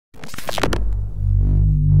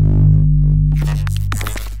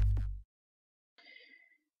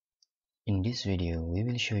this video, we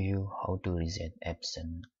will show you how to reset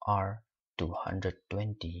Epson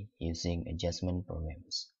R220 using adjustment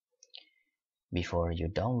programs. Before you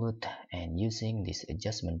download and using these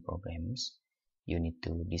adjustment programs, you need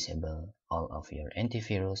to disable all of your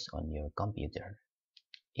antivirus on your computer,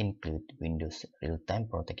 include Windows real-time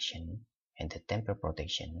protection and the tamper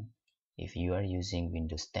protection if you are using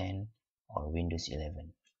Windows 10 or Windows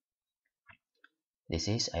 11. This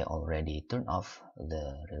is I already turned off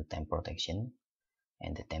the real-time protection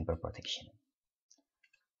and the tamper protection.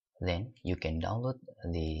 Then you can download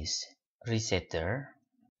this resetter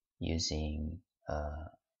using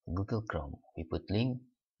Google Chrome. We put link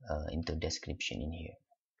into description in here.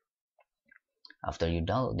 After you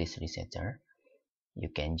download this resetter, you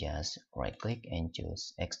can just right click and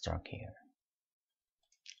choose extract here.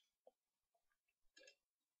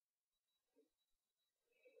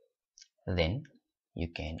 Then you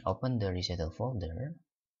can open the resetter folder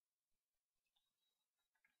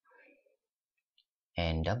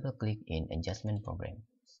and double click in adjustment programs.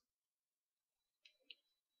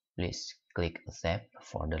 Please click accept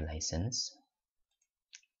for the license.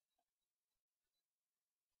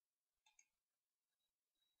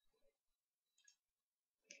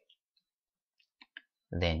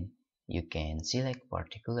 Then you can select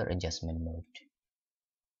particular adjustment mode.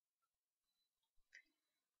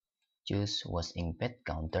 Choose watching pad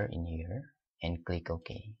counter in here and click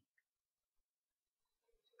OK.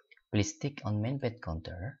 Please click on main pad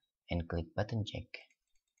counter and click button check.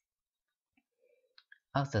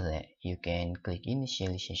 After that, you can click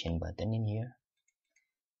initialization button in here.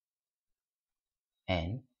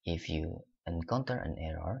 And if you encounter an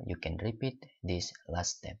error, you can repeat this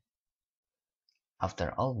last step.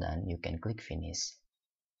 After all done, you can click finish.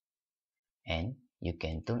 And you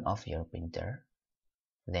can turn off your printer.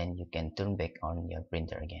 Then you can turn back on your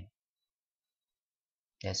printer again.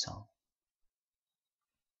 That's all.